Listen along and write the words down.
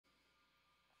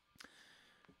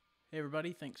Hey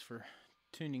everybody, thanks for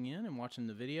tuning in and watching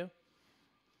the video.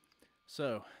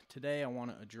 So today I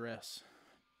want to address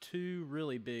two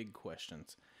really big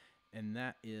questions, and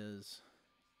that is,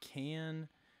 can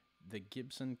the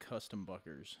Gibson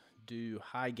Custombuckers do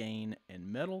high gain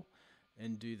and metal,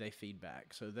 and do they feed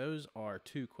back? So those are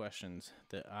two questions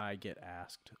that I get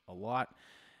asked a lot,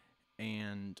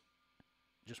 and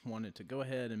just wanted to go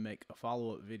ahead and make a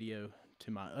follow-up video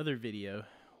to my other video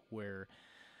where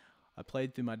I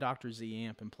played through my Dr. Z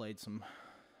amp and played some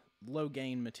low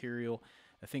gain material.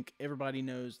 I think everybody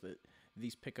knows that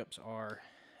these pickups are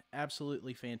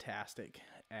absolutely fantastic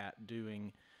at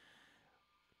doing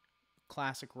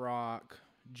classic rock,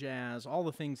 jazz, all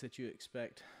the things that you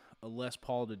expect a Les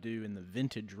Paul to do in the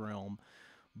vintage realm,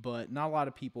 but not a lot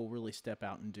of people really step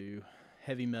out and do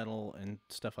heavy metal and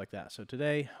stuff like that. So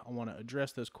today I want to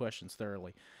address those questions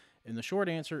thoroughly. And the short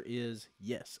answer is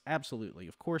yes, absolutely.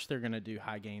 Of course they're going to do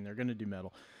high gain, they're going to do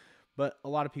metal. But a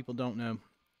lot of people don't know,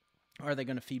 are they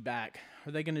going to feed back?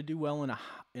 Are they going to do well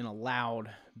in a loud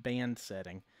band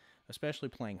setting, especially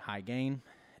playing high gain?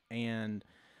 And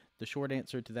the short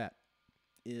answer to that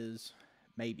is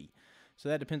maybe. So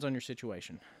that depends on your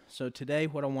situation. So today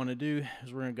what I want to do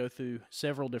is we're going to go through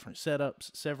several different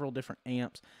setups, several different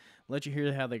amps, let you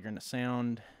hear how they're going to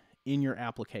sound in your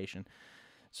application.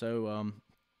 So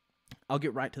I'll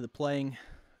get right to the playing.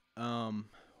 What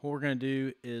we're going to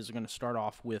do is we're going to start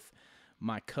off with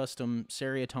my custom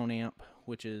Seriatone amp,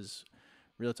 which is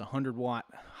really, it's a 100 watt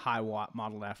high watt,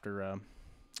 modeled after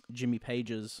Jimmy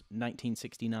Page's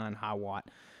 1969 high watt.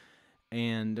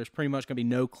 And there's pretty much going to be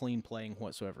no clean playing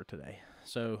whatsoever today.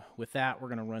 So with that, we're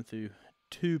going to run through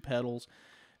two pedals.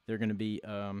 They're going to be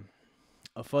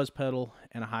a fuzz pedal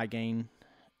and a high gain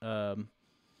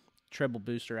treble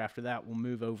booster. After that, we'll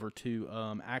move over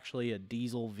to actually a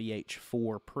diesel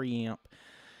VH4 preamp,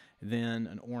 then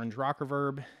an orange rock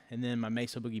reverb, and then my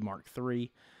Mesa Boogie Mark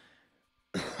III.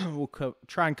 We'll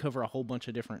try and cover a whole bunch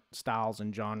of different styles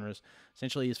and genres,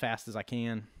 essentially as fast as I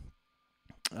can.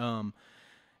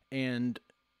 And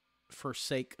for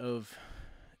sake of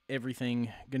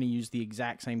everything, going to use the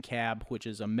exact same cab, which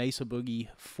is a Mesa Boogie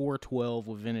 412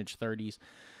 with vintage 30s.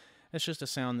 That's just a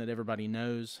sound that everybody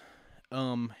knows.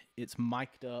 It's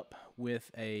mic'd up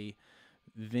with a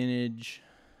vintage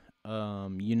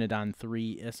Unidyne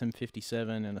 3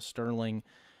 SM57 and a Sterling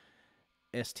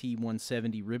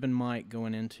ST170 ribbon mic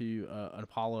going into an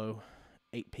Apollo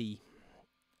 8P.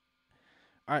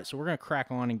 Alright, so we're going to crack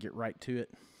on and get right to it.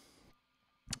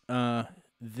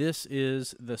 This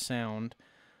is the sound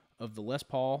of the Les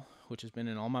Paul, which has been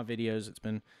in all my videos. It's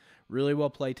been really well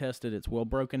play tested. It's well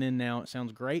broken in now. It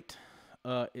sounds great.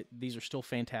 These are still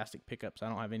fantastic pickups. I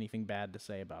don't have anything bad to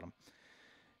say about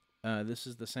them. This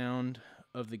is the sound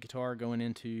of the guitar going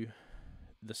into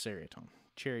the Cherrytone,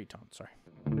 sorry.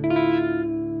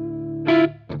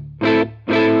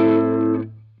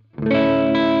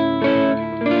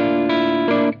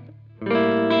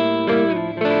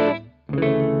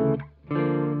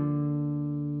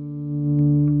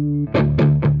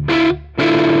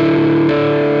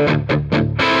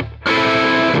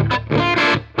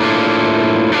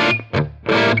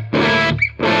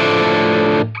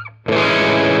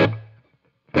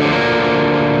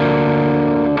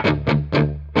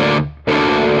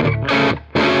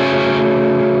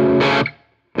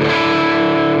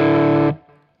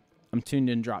 I'm tuned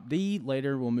in drop D.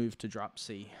 Later we'll move to drop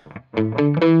C.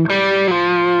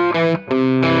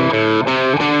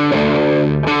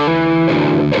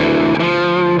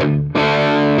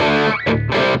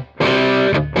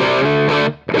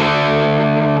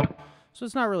 So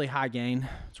it's not really high gain.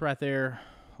 It's right there,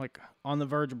 like on the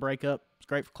verge of breakup. It's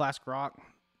great for classic rock,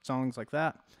 songs like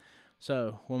that.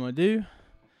 So what I'm going to do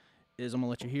is I'm going to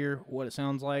let you hear what it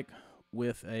sounds like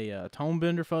with a tone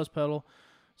bender fuzz pedal.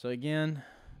 So again,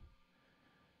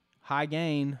 high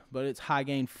gain, but it's high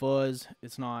gain fuzz.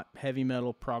 It's not heavy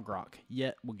metal prog rock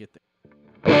yet. We'll get there.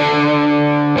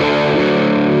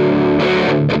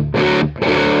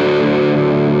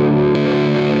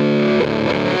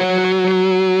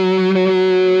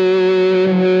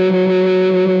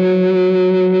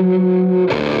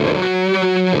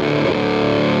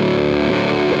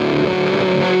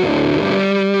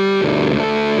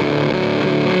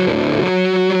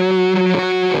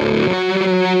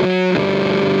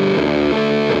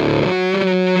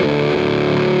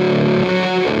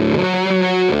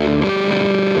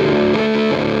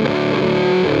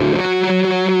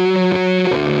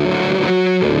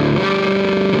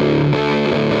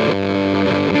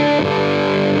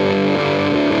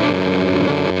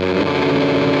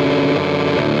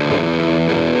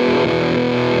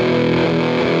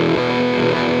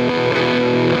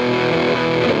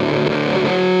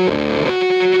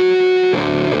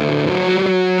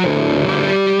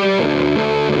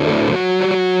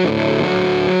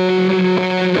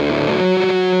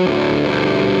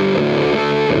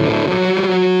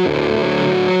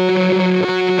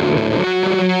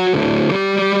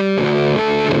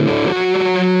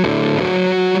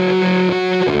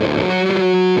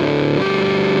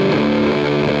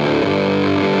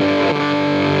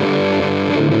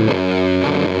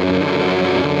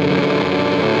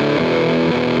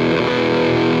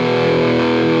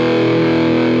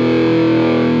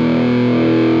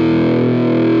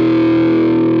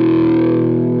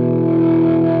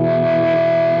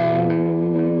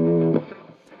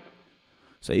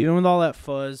 So even with all that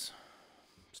fuzz,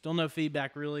 still no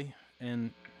feedback really,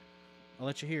 and I'll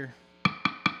let you hear. I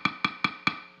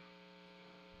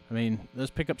mean, those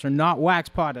pickups are not wax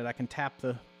potted. I can tap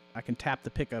the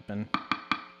pickup and,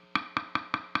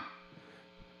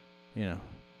 you know,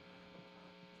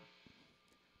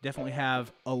 definitely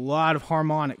have a lot of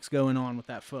harmonics going on with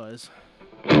that fuzz.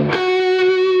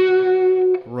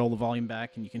 Roll the volume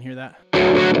back and you can hear that.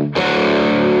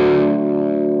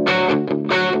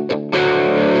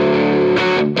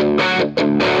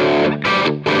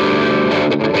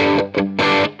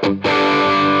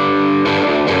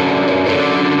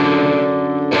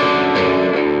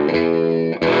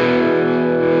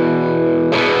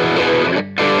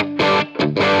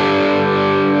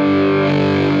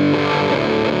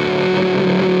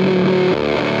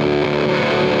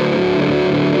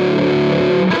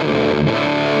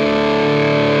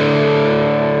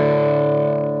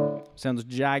 Sounds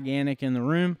gigantic in the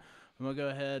room. I'm going to go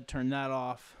ahead, turn that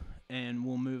off, and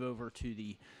we'll move over to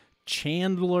the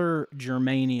Chandler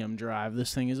Germanium drive.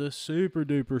 This thing is a super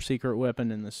duper secret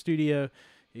weapon in the studio.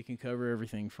 It can cover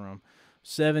everything from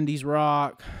 70s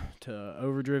rock to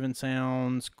overdriven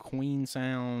sounds, Queen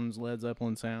sounds, Led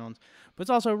Zeppelin sounds. But it's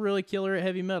also really killer at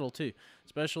heavy metal too,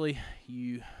 especially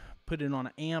you put it on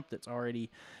an amp that's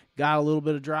already got a little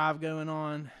bit of drive going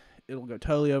on. It'll go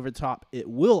totally over the top. It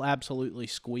will absolutely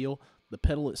squeal. The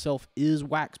pedal itself is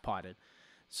wax potted.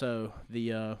 So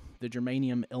the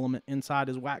germanium element inside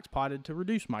is wax potted to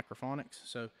reduce microphonics.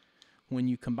 So when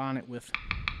you combine it with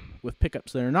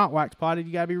pickups that are not wax potted,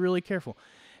 you got to be really careful.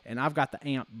 And I've got the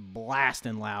amp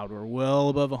blasting loud. We're well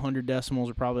above 100 decibels,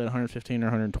 or probably at 115 or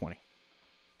 120.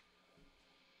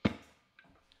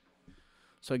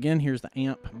 So again, here's the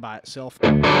amp by itself.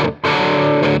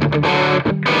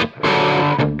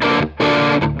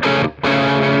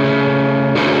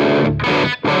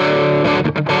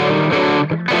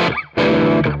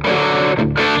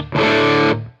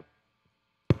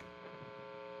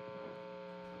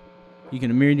 You can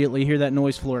immediately hear that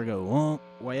noise floor go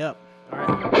way up. All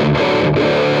right.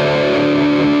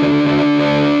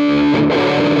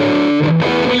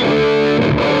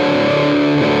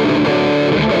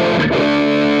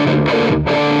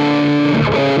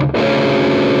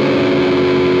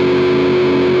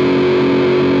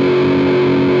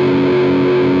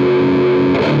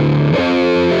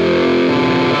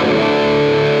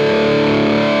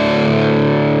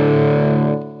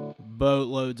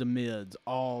 Boatloads of mids,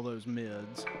 all those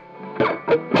mids.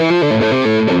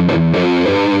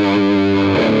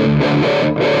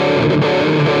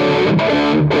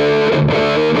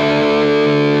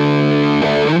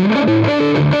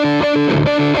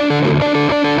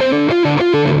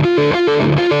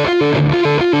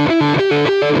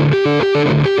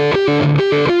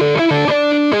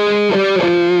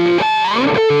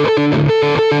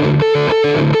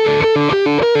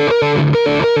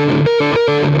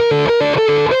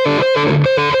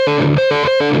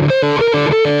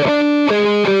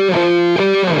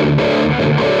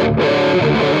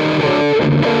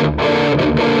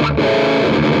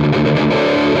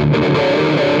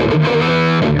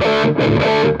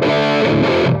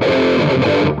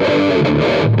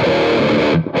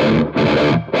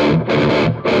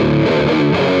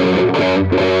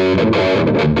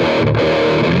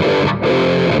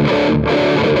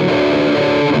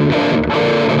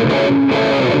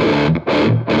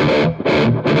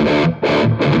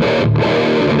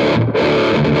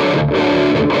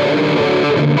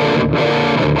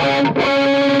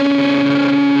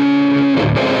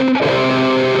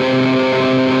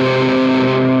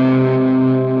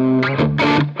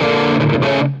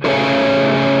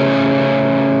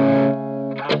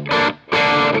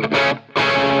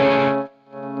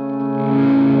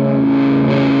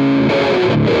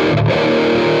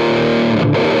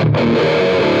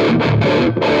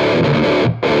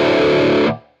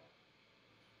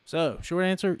 So, short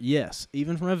answer, yes,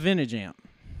 even from a vintage amp.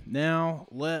 Now,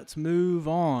 let's move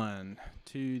on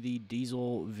to the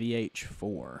Diesel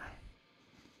VH4.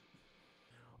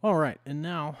 All right, and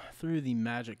now, through the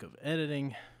magic of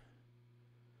editing,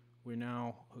 we're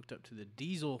now hooked up to the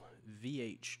Diesel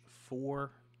VH4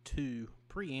 2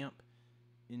 preamp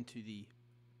into the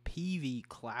PV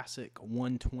Classic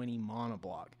 120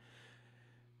 monoblock.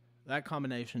 That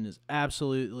combination is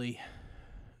absolutely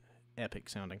epic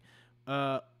sounding.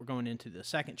 We're going into the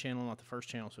second channel, not the first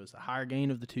channel, so it's the higher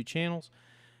gain of the two channels.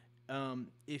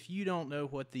 If you don't know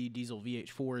what the Diesel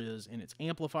VH4 is in its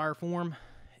amplifier form,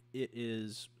 it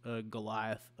is a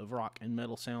Goliath of rock and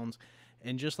metal sounds,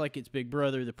 and just like its big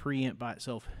brother, the preamp by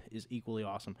itself is equally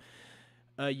awesome.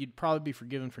 You'd probably be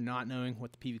forgiven for not knowing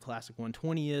what the PV Classic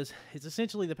 120 is. It's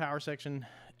essentially the power section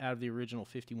out of the original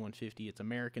 5150. It's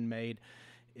American made.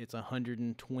 It's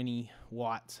 120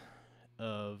 watts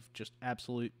of just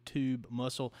absolute tube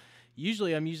muscle.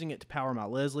 Usually I'm using it to power my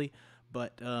Leslie,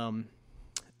 but I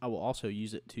will also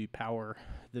use it to power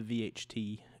the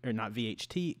VHT, or not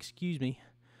VHT, excuse me,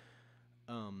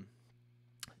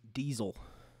 diesel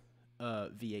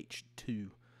VH2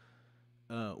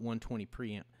 120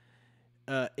 preamp.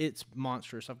 It's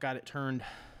monstrous. I've got it turned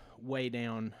way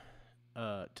down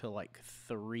to like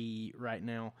 3 right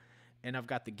now, and I've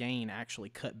got the gain actually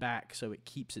cut back so it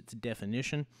keeps its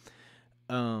definition.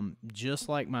 Just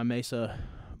like my Mesa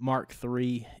Mark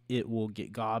III, it will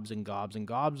get gobs and gobs and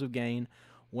gobs of gain,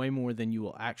 way more than you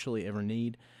will actually ever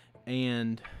need,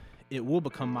 and it will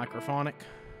become microphonic.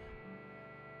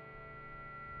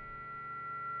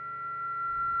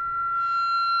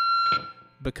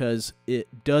 Because it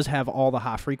does have all the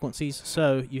high frequencies,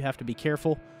 so you have to be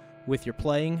careful with your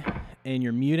playing and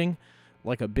your muting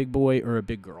like a big boy or a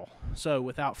big girl. So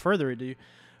without further ado,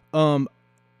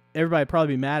 everybody would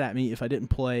probably be mad at me if I didn't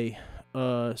play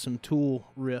some Tool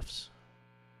riffs.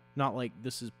 Not like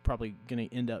this is probably going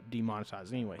to end up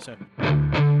demonetized anyway. So.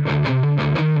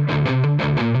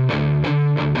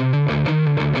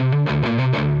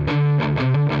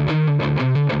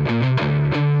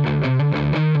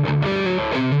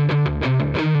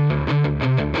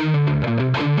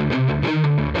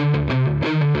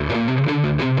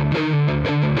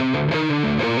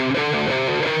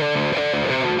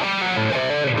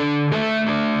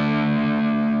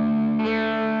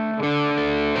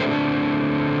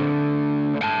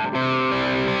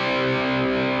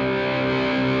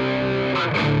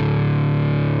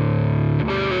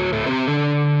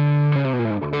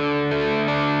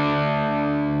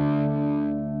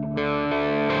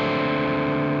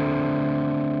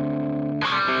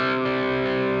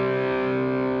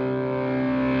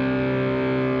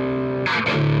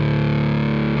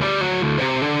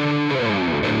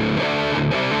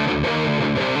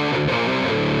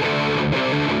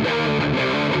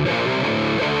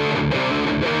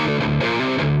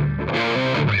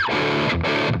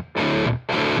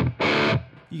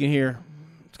 You can hear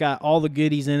it's got all the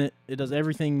goodies in it. It does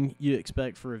everything you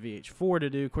expect for a VH4 to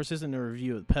do. Of course, this isn't a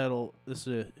review of the pedal. This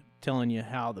is telling you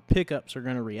how the pickups are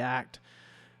going to react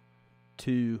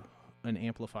to an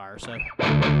amplifier. So.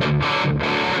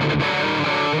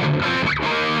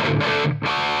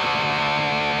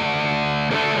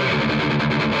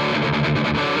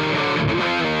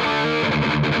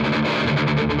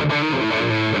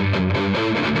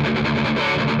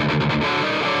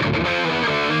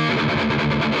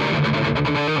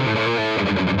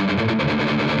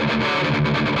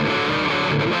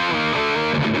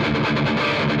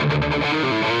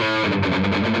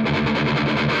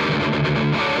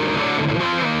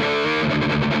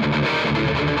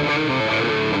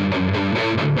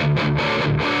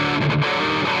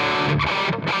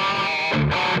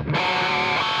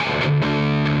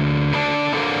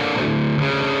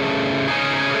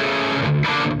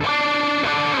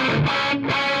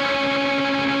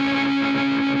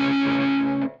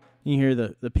 You hear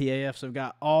the PAFs have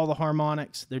got all the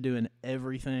harmonics. They're doing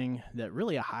everything that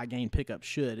really a high gain pickup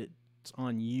should. It's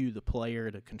on you, the player,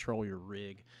 to control your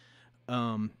rig.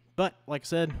 But like I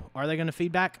said, are they going to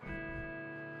feedback?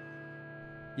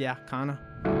 Yeah, kind of.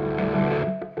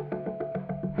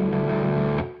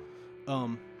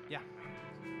 Yeah.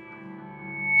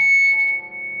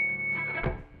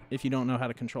 If you don't know how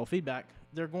to control feedback,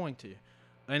 they're going to.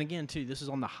 And again, too, this is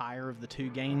on the higher of the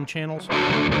 2 gain channels.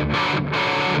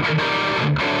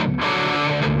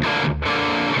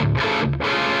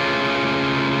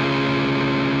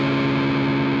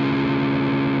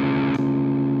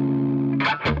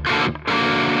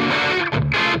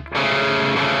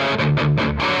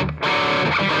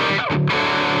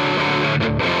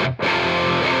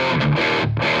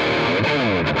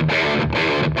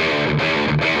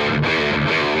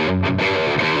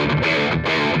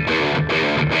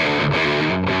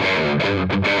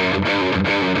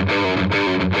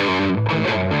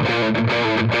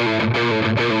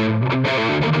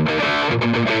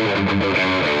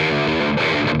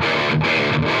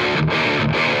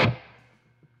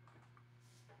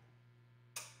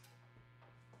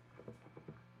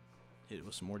 Hit it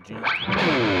with some more junk.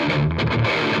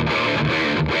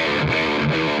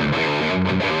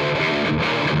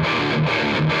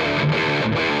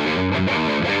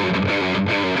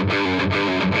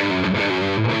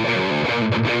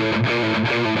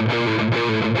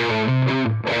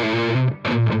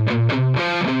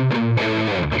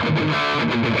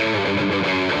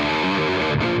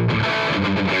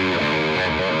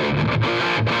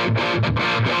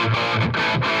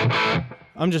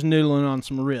 I'm just noodling on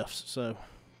some riffs, so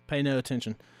pay no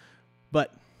attention.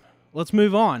 But let's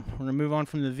move on. We're going to move on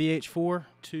from the VH4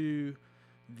 to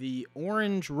the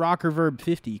orange Rocker Verb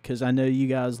 50, because I know you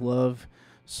guys love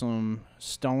some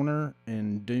stoner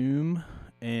and doom,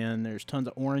 and there's tons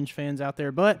of orange fans out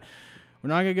there. But we're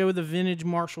not going to go with the vintage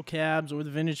Marshall cabs or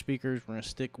the vintage speakers. We're going to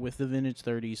stick with the vintage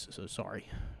 30s, so sorry.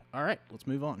 All right, let's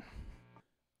move on.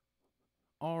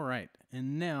 All right,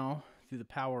 and now, through the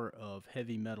power of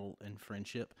heavy metal and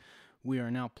friendship, we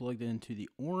are now plugged into the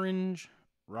orange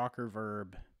Rocker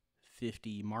Verb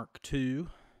 50 Mark II,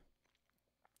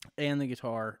 and the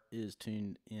guitar is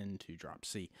tuned into drop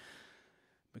C,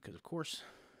 because of course,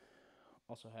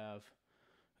 also have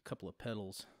a couple of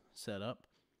pedals set up.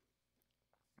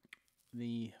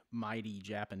 The mighty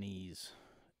Japanese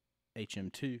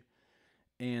HM2,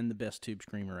 and the best tube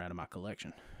screamer out of my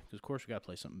collection, because of course we got to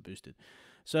play something boosted.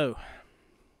 So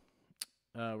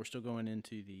we're still going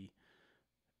into the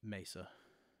Mesa.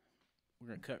 We're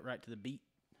going to cut right to the beat.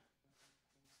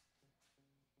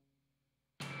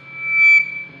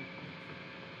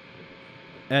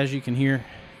 As you can hear,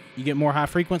 you get more high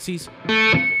frequencies. You're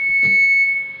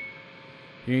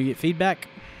going to get feedback,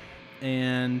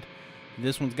 and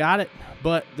this one's got it,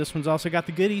 but this one's also got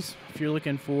the goodies. If you're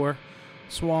looking for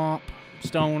swamp,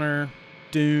 stoner,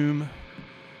 doom,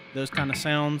 those kind of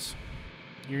sounds,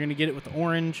 you're going to get it with the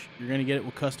orange. You're going to get it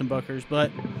with Custombuckers,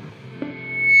 but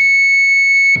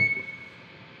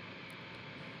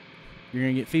you're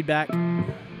going to get feedback.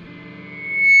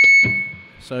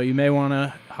 So you may want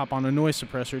to hop on a noise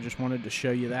suppressor. Just wanted to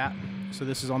show you that. So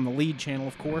this is on the lead channel,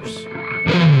 of course.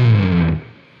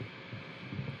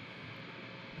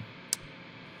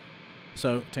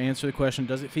 So to answer the question,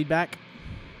 does it feedback?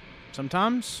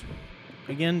 Sometimes.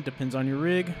 Again, depends on your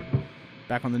rig.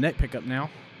 Back on the neck pickup now.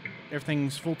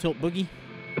 Everything's full tilt boogie.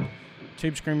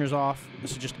 Tube screamer's off.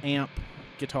 This is just amp,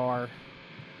 guitar.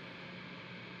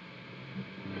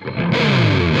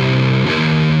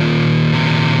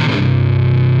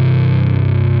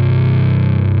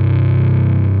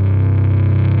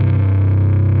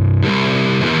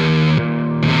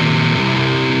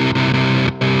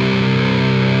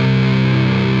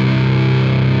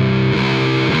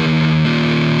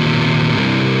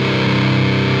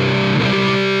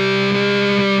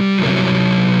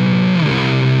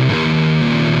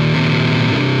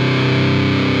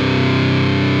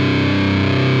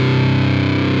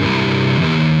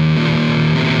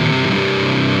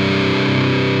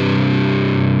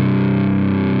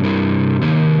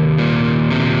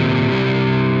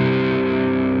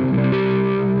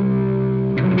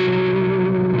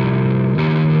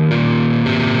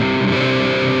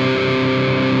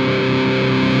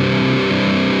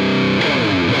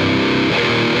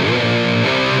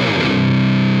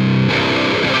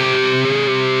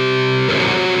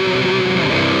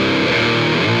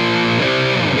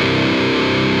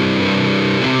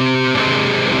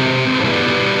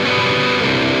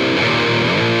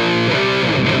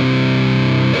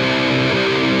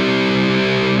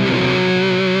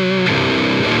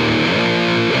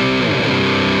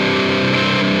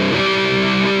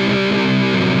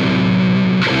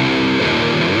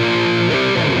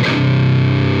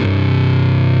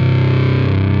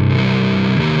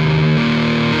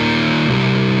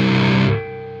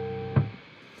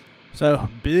 So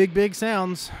big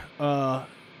sounds, a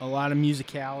lot of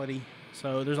musicality.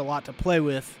 So there's a lot to play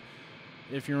with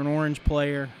if you're an orange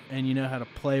player and you know how to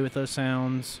play with those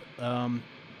sounds.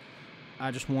 I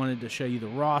just wanted to show you the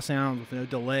raw sounds with no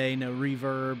delay, no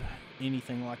reverb,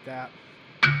 anything like that.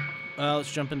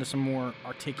 Let's jump into some more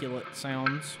articulate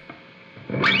sounds.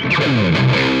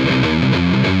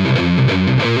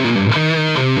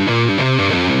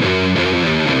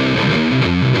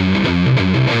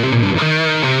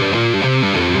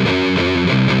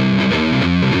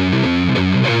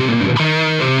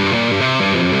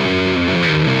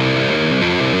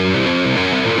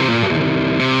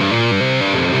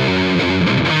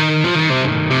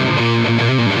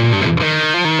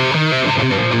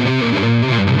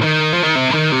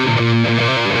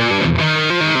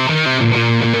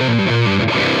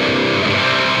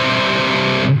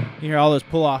 All those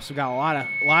pull-offs have got a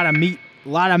lot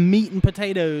of meat and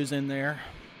potatoes in there.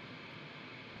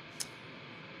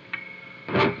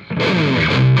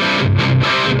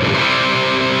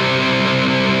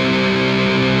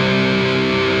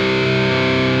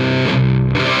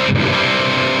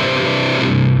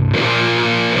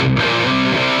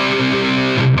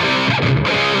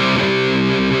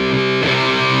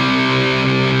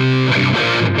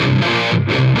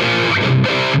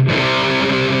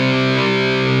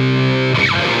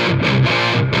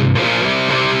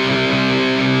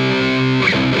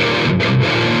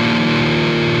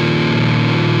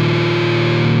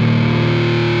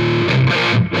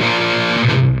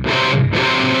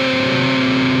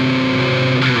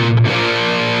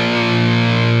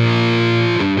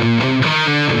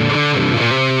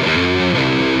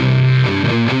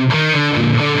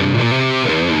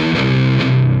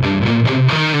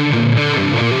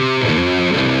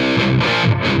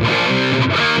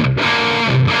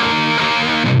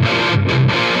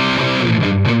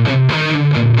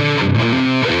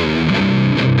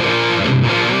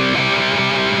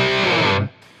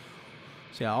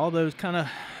 So yeah, all those kind of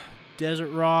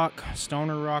desert rock,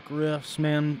 stoner rock riffs,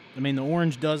 man. I mean, the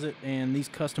orange does it, and these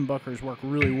Custombuckers work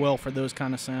really well for those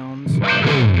kind of sounds.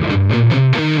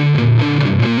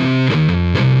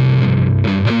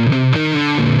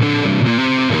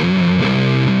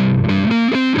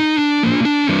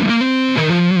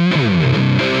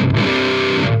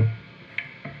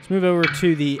 Let's move over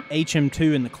to the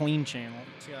HM2 in the clean channel.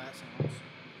 See how that sounds.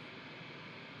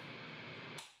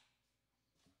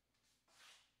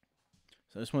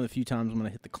 So it's one of the few times I'm going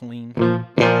to hit the clean.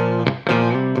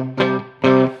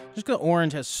 Just because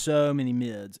orange has so many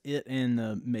mids. It and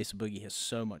the Mesa Boogie has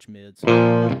so much mids. I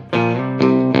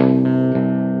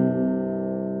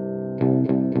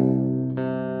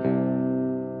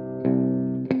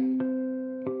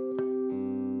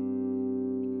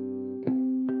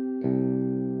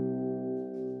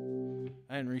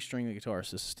didn't restring the guitar,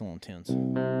 so this is still on 10s.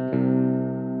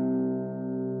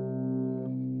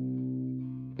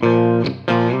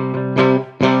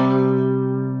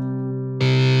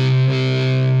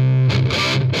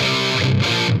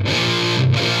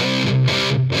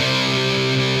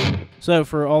 So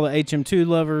for all the HM2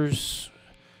 lovers,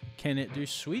 can it do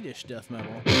Swedish death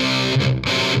metal?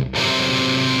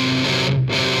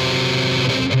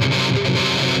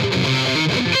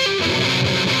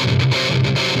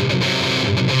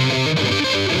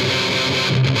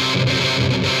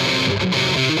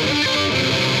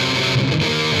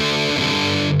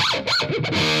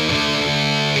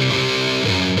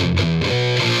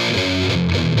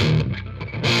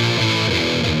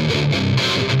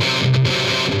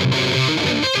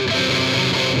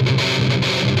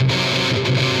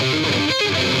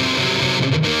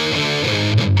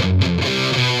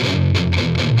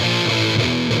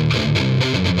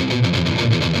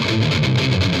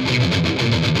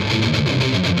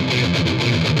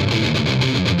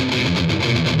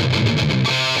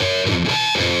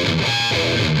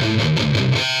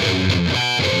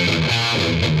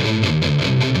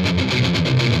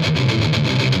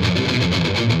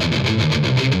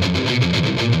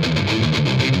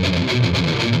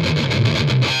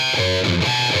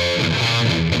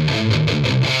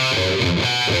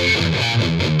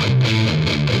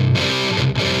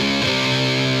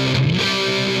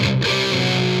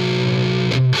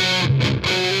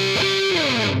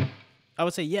 I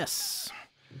would say yes.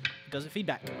 Does it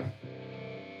feedback?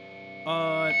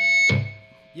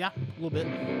 Yeah, a little bit.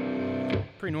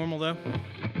 Pretty normal though.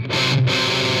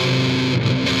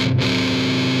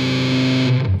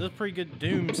 Does a pretty good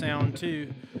doom sound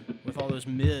too, with all those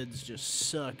mids just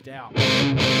sucked out.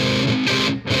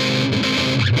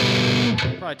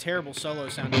 Probably a terrible solo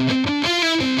sound.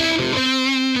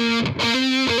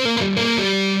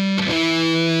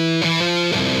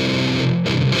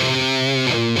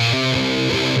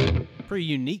 Pretty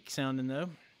unique sounding though.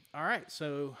 All right,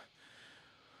 so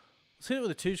let's hit it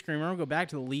with a 2-screamer. I'll go back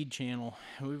to the lead channel.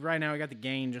 Right now we got the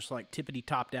gain just like tippity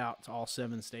topped out to all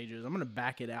 7 stages. I'm gonna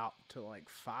back it out to like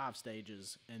 5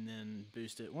 stages and then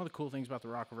boost it. One of the cool things about the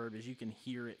Rock Reverb is you can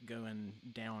hear it going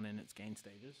down in its gain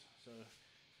stages. So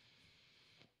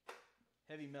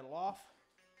heavy metal off.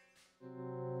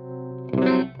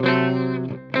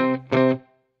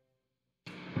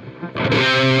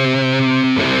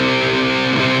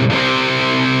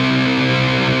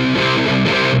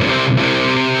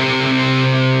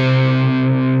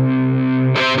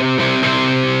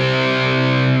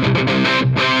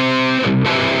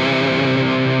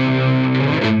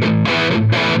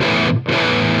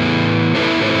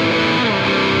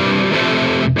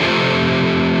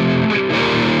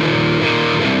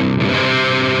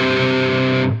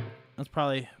 That's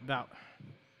probably about.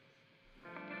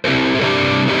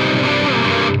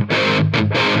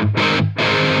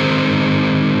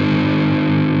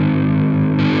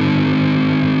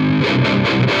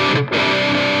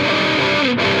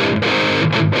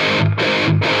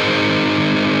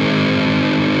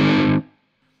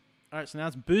 All right, so now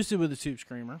it's boosted with the Tube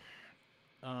Screamer.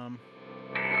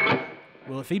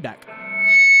 Will it feedback?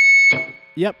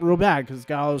 Yep, real bad because it's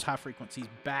got all those high frequencies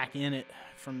back in it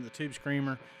from the Tube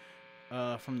Screamer,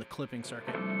 from the clipping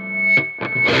circuit.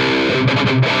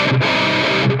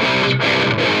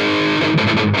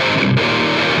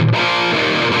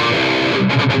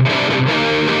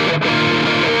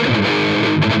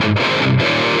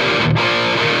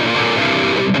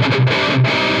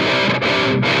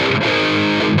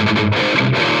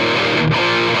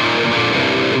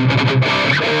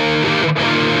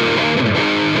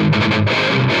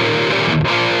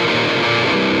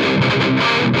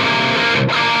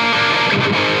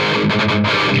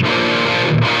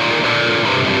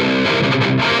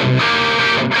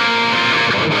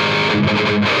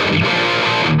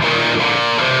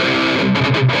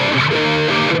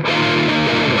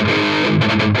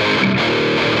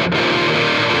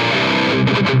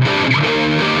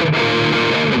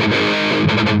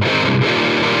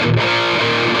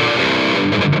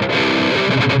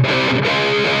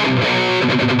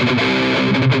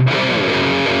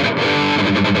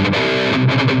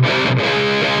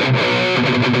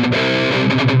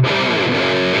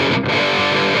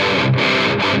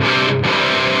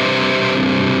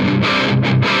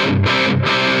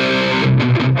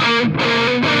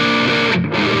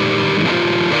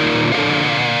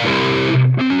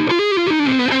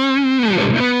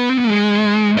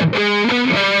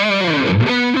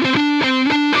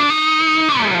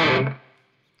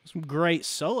 great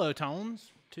solo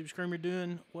tones. Tube Screamer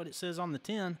doing what it says on the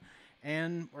tin,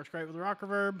 and works great with the rock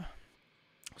reverb.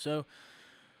 So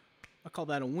I call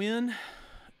that a win.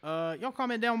 Y'all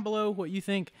comment down below what you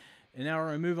think. And now we're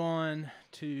going to move on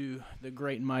to the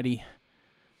great and mighty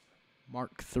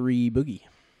Mark III Boogie.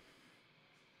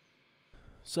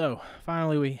 So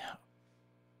finally we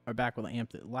are back with an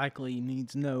amp that likely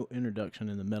needs no introduction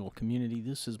in the metal community.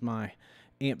 This is my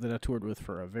amp that I toured with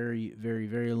for a very, very,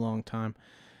 very long time.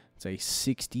 It's a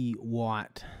 60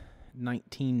 watt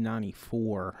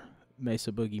 1994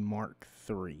 Mesa Boogie Mark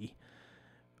III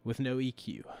with no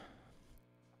EQ.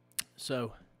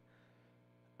 So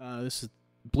this is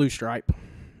Blue Stripe.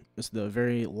 This is the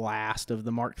very last of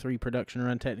the Mark III production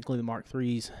run. Technically the Mark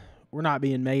IIIs were not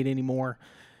being made anymore.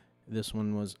 This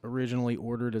one was originally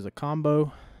ordered as a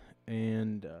combo,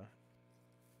 and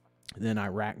then I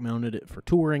rack mounted it for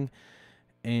touring,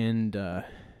 and now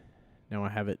I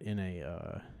have it in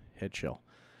a head shell.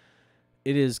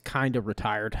 It is kind of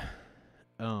retired.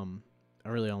 I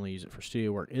really only use it for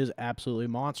studio work. It is absolutely a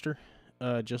monster,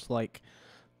 just like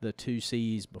the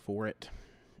 2Cs before it.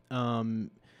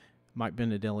 Mike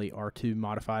Benedelli R2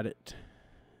 modified it,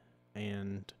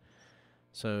 and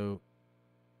so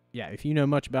yeah, if you know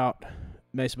much about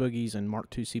Mesa Boogies and Mark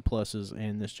II C pluses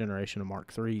and this generation of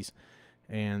Mark IIIs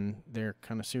and their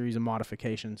kind of series of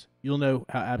modifications, you'll know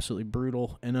how absolutely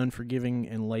brutal and unforgiving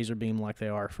and laser beam like they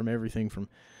are, from everything from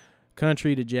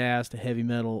country to jazz to heavy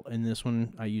metal, and this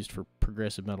one I used for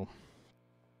progressive metal.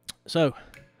 So,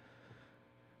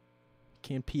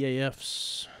 can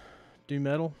PAFs do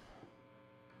metal?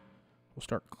 We'll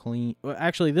start clean. Well,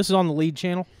 actually, this is on the lead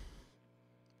channel,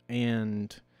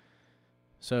 and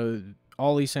so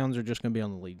all these sounds are just going to be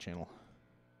on the lead channel.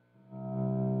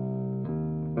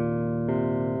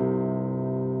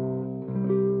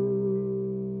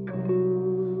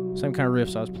 Same kind of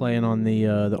riffs I was playing on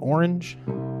the Orange.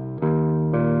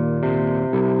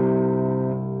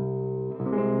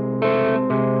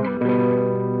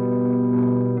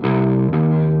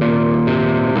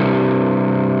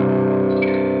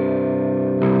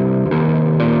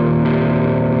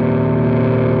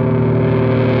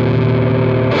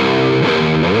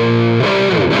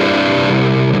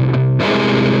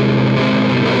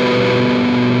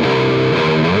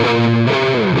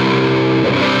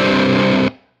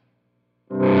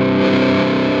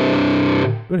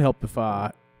 It would help if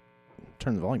I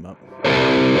turn the volume up.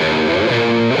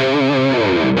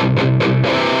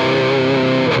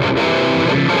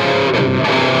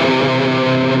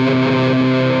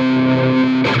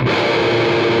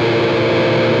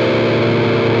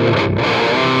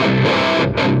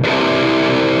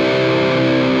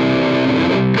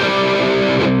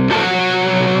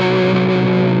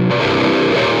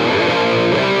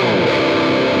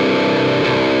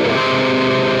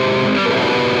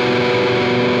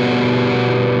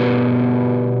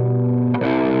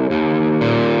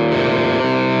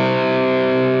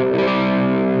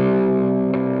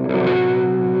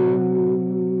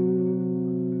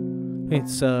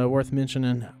 It's worth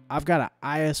mentioning, I've got an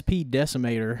ISP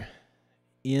decimator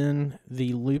in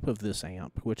the loop of this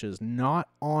amp, which is not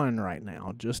on right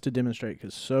now, just to demonstrate,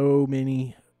 because so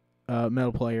many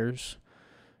metal players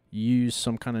use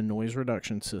some kind of noise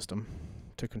reduction system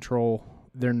to control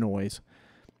their noise.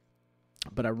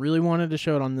 But I really wanted to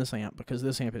show it on this amp because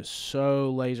this amp is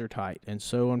so laser tight and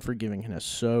so unforgiving and has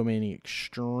so many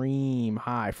extreme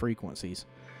high frequencies.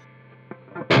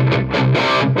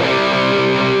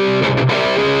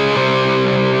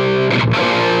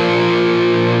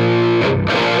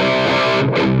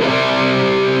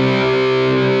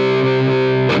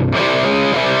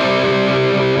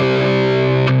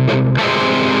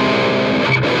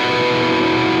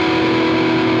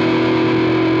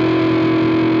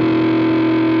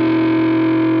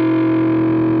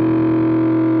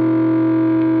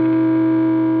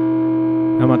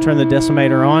 I'm going to turn the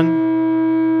decimator on.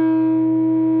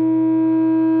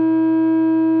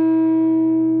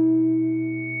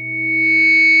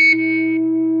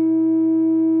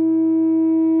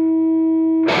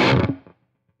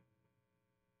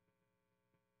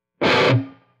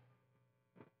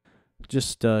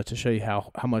 Just to show you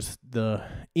how much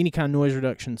any kind of noise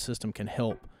reduction system can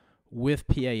help with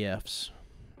PAFs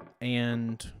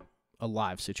and a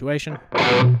live situation.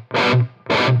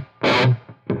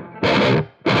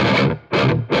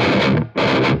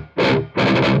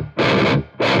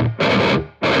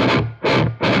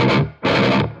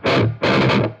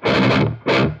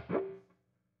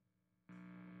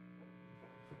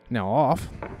 Now off.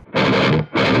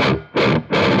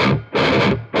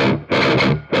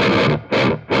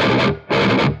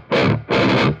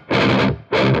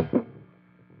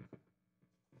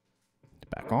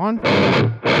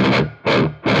 on.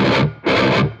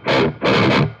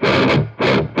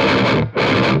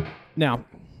 Now,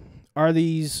 are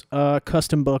these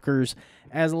Custombuckers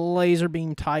as laser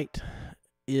beam tight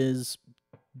as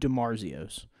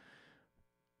DiMarzio's?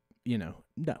 You know,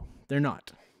 no, they're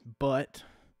not. But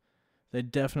they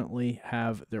definitely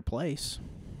have their place.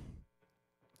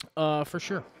 For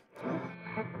sure.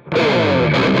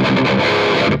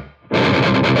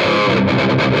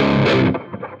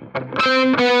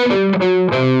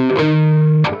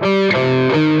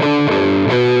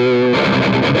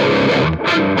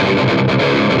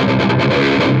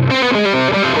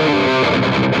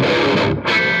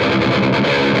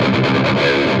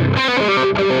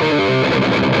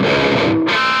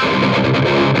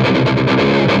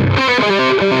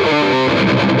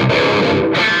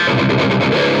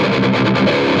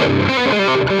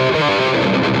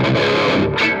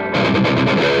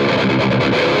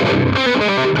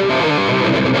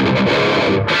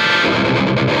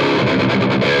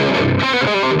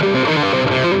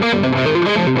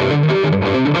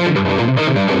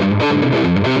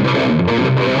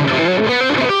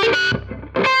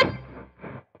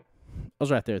 I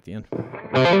was right there at the end.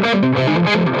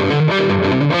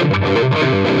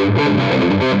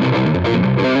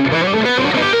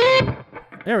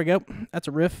 There we go. That's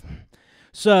a riff.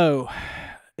 So,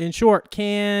 in short,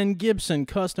 can Gibson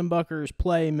Custombuckers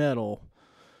play metal?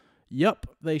 Yep,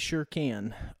 they sure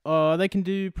can. They can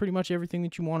do pretty much everything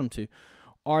that you want them to.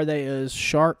 Are they as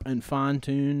sharp and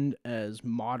fine-tuned as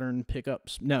modern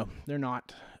pickups? No, they're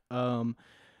not.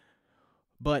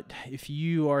 But if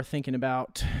you are thinking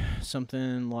about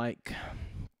something like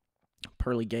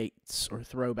Pearly Gates or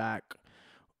Throwback,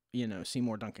 you know,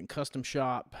 Seymour Duncan Custom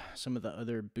Shop, some of the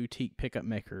other boutique pickup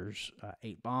makers,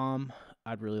 8 Bomb,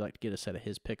 I'd really like to get a set of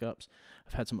his pickups.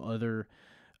 I've had some other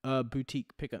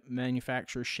boutique pickup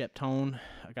manufacturers, Sheptone,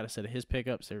 I got a set of his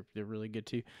pickups. They're really good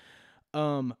too.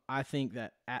 I think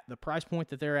that at the price point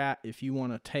that they're at, if you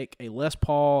want to take a Les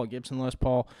Paul, a Gibson Les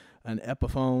Paul, an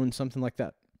Epiphone, something like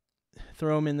that,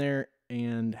 throw them in there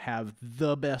and have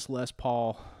the best Les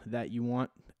Paul that you want.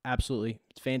 Absolutely.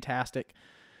 It's fantastic.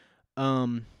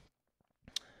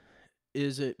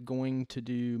 Is it going to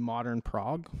do modern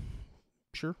prog?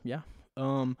 Sure, yeah.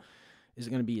 Is it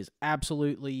going to be as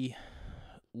absolutely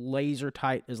laser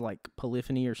tight as like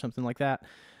Polyphony or something like that?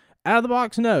 Out of the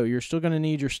box, no. You're still going to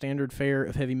need your standard fare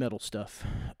of heavy metal stuff.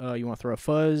 You want to throw a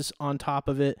fuzz on top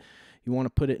of it. You want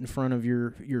to put it in front of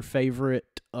your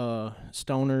favorite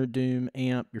Stoner Doom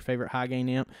amp, your favorite high gain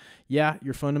amp. Yeah,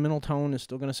 your fundamental tone is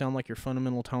still going to sound like your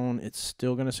fundamental tone. It's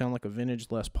still going to sound like a vintage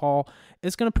Les Paul.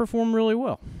 It's going to perform really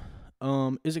well.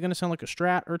 Is it going to sound like a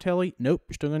Strat or a Tele? Nope,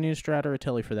 you're still going to need a Strat or a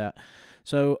Tele for that.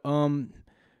 So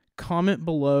comment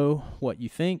below what you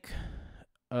think.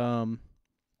 Tell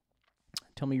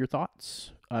me your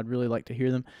thoughts. I'd really like to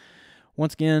hear them.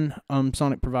 Once again,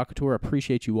 Sonic Provocateur. I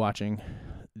appreciate you watching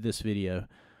this video.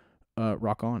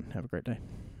 Rock on. Have a great day.